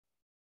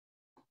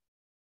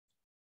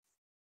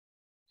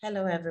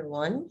Hello,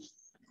 everyone.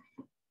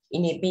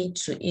 In a bid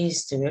to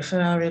ease the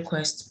referral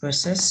request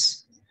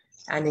process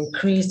and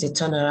increase the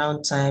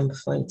turnaround time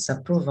for its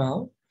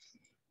approval,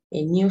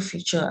 a new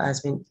feature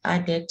has been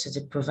added to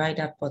the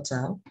provider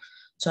portal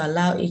to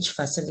allow each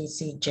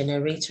facility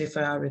generate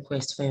referral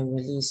requests for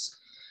enrollees.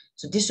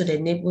 So this would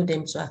enable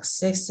them to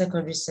access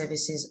secondary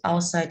services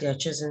outside their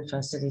chosen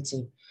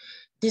facility.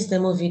 This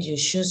demo video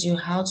shows you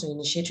how to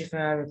initiate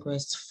referral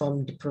requests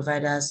from the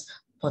provider's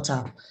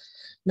portal.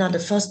 Now, the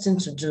first thing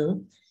to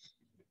do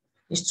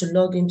is to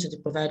log into the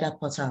provider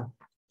portal,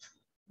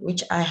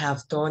 which I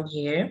have done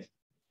here.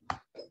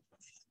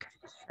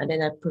 And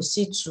then I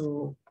proceed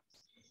to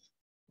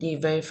the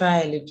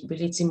verify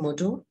eligibility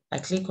module. I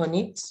click on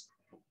it.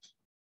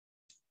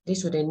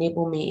 This would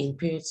enable me to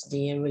input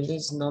the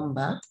release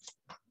number.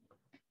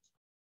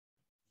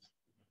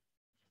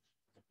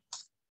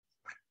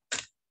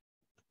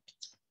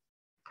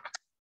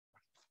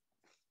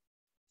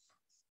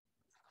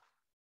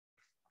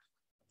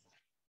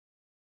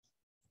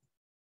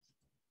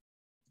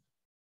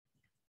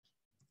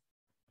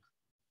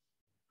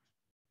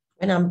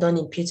 When I'm done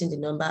inputting the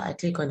number, I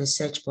click on the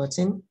search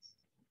button.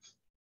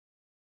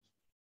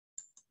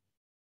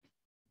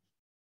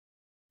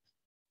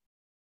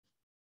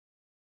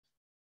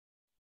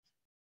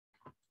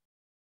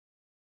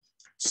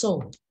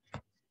 So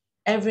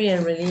every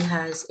enrollee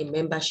has a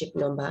membership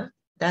number.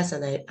 That's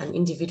an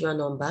individual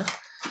number.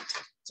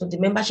 So the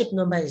membership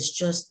number is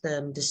just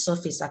the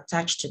suffix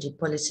attached to the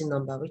policy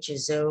number, which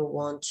is 0,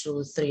 1,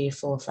 2, 3,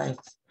 4, 5.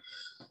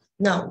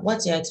 Now,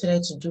 what you're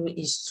expected to do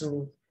is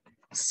to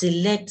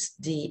select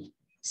the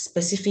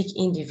specific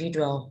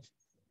individual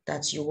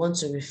that you want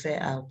to refer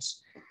out.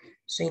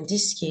 So in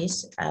this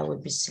case, I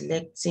would be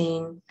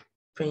selecting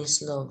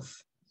Prince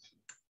Love.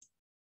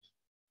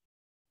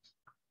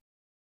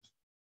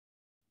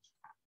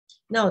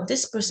 Now,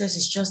 this process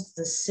is just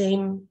the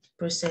same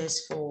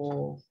process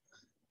for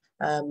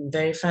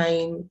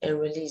verifying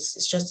enrollees.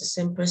 It's just the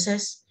same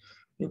process.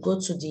 You go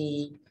to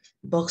the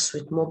box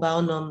with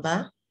mobile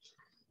number,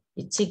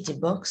 you tick the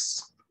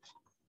box,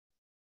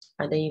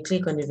 and then you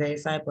click on the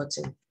verify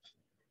button.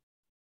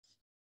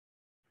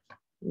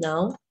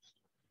 Now,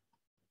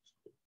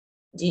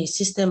 the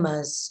system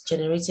has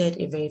generated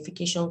a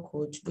verification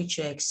code which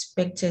you're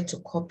expected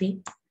to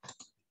copy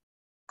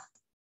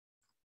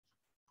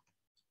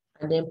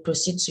and then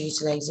proceed to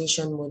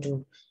utilization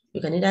module.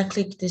 You can either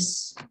click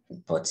this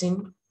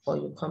button or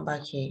you come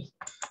back here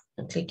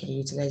and click the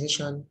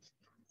utilization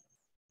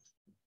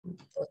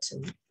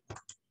button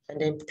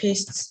and then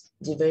paste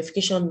the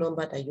verification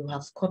number that you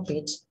have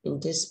copied in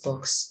this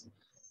box.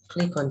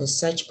 Click on the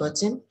search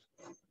button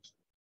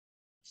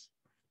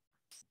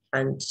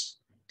and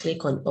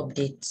click on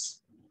update.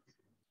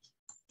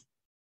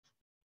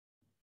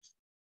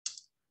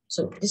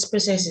 So this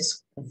process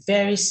is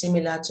very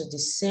similar to the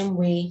same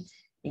way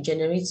you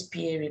generate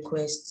PA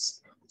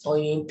requests or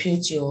you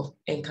input your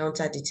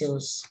encounter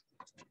details.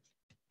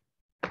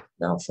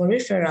 Now for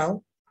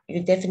referral,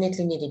 you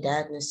definitely need a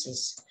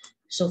diagnosis.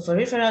 So for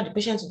referral, the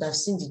patient would have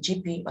seen the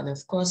GP and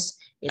of course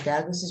a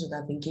diagnosis would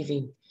have been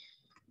given.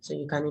 So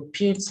you can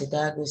input the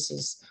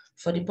diagnosis.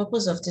 For the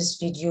purpose of this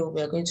video,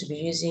 we are going to be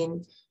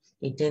using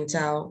a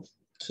dental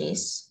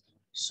case.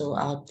 So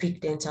I'll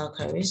pick dental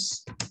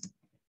caries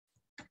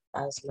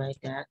as my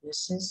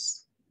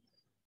diagnosis.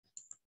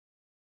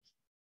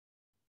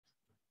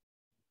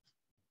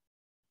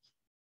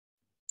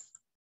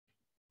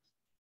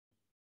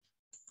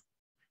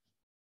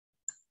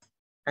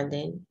 And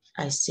then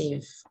I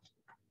save.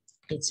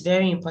 It's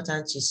very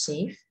important to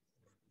save.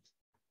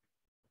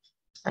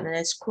 And then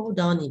I scroll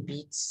down a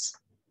bit,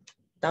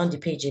 down the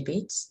page a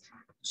bit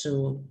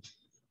to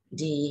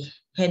the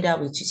header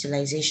with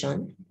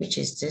utilization, which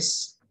is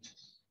this.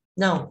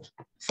 Now,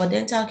 for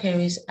dental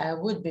caries, I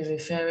would be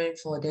referring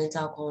for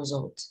dental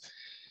consult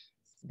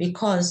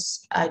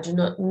because I do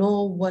not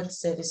know what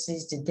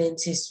services the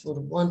dentist would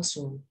want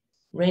to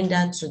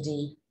render to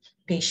the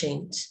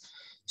patient.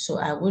 So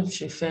I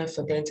would refer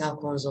for dental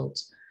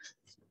consult.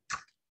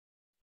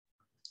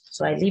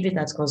 So I leave it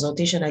at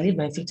consultation. I leave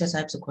my filter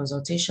type to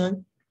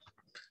consultation.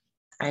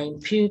 I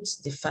input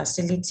the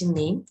facility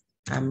name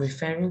I'm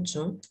referring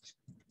to.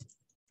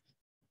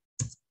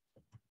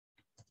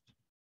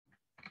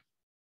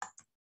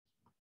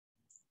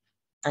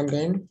 And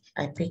then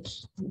I pick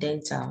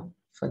dental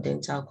for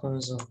dental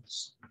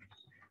consults.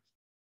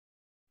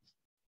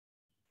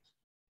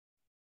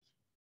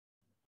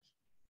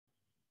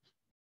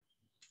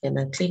 Then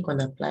I click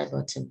on apply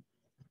button.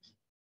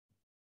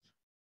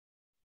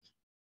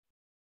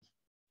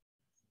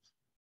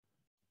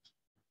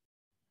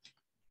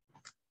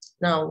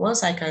 Now,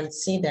 once I can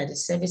see that the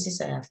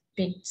services I have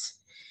picked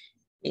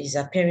is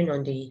appearing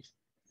on the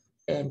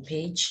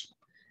page,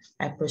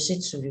 I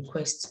proceed to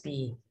request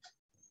PA.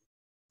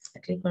 I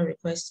click on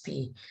request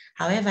PA.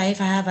 However,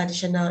 if I have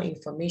additional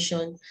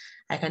information,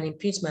 I can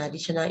input my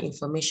additional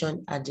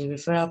information at the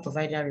referral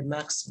provider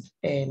remarks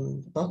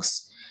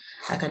box.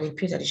 I can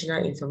input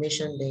additional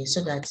information there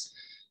so that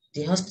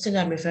the hospital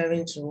I'm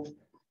referring to,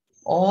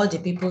 all the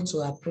people to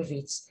approve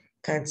it,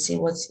 can see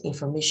what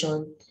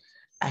information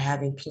I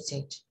have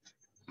inputted.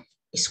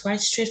 It's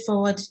quite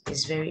straightforward,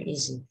 it's very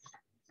easy.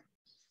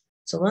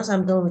 So once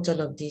I'm done with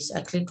all of this,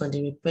 I click on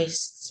the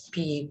request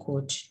PA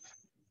code.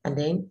 And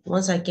then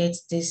once I get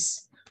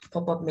this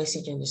pop-up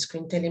message on the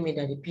screen telling me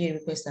that the PA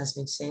request has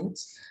been sent,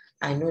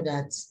 I know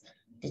that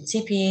the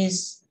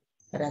TPAs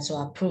that are to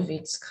approve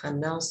it can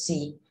now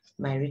see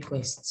my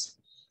request.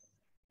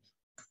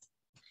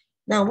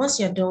 Now, once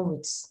you're done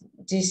with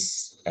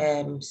this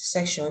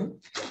section,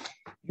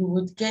 you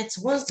would get,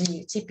 once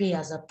the TPA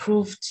has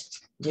approved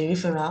the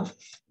referral,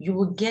 you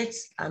will get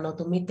an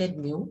automated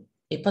mail,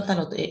 a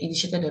portal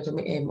initiated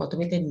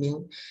automated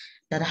mail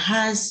that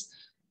has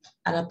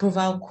an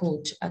approval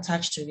code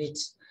attached to it.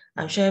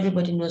 I'm sure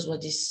everybody knows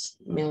what this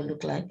mail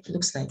looks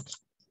like.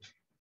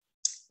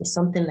 It's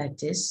something like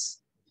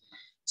this.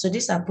 So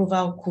this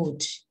approval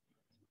code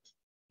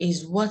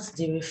is what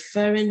the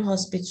referring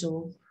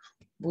hospital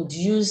would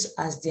use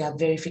as their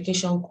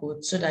verification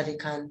code so that they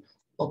can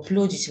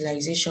upload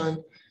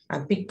utilization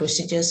and pick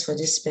procedures for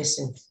this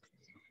person.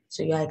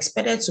 So you are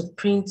expected to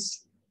print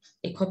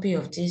a copy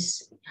of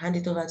this, hand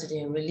it over to the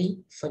enrollee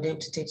for them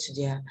to take to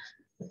their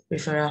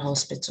referral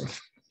hospital.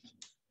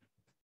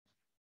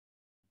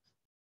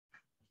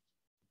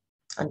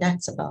 And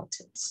that's about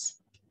it.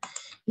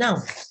 Now,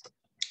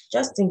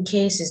 just in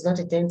case it's not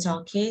a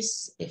dental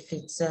case, if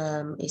it's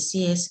a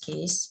CS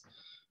case,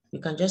 you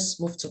can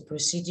just move to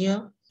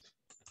procedure,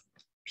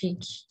 pick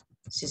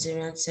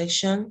cesarean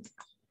section.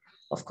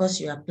 Of course,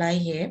 you apply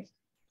here,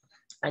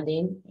 and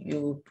then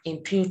you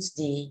input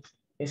the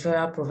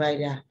referral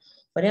provider.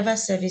 Whatever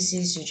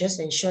services, you just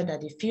ensure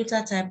that the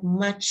filter type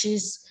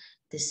matches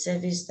the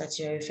service that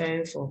you're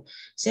referring for.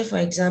 Say, for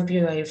example,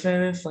 you are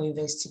referring for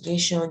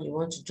investigation, you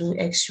want to do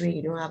x-ray,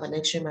 you don't have an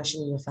x-ray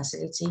machine in your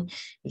facility,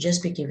 you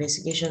just pick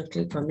investigation,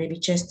 click on maybe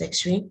chest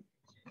x-ray,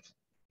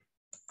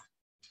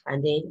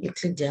 and then you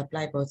click the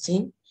apply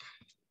button,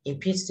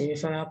 input the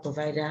referral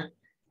provider,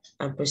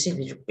 and proceed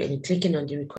with clicking on the request.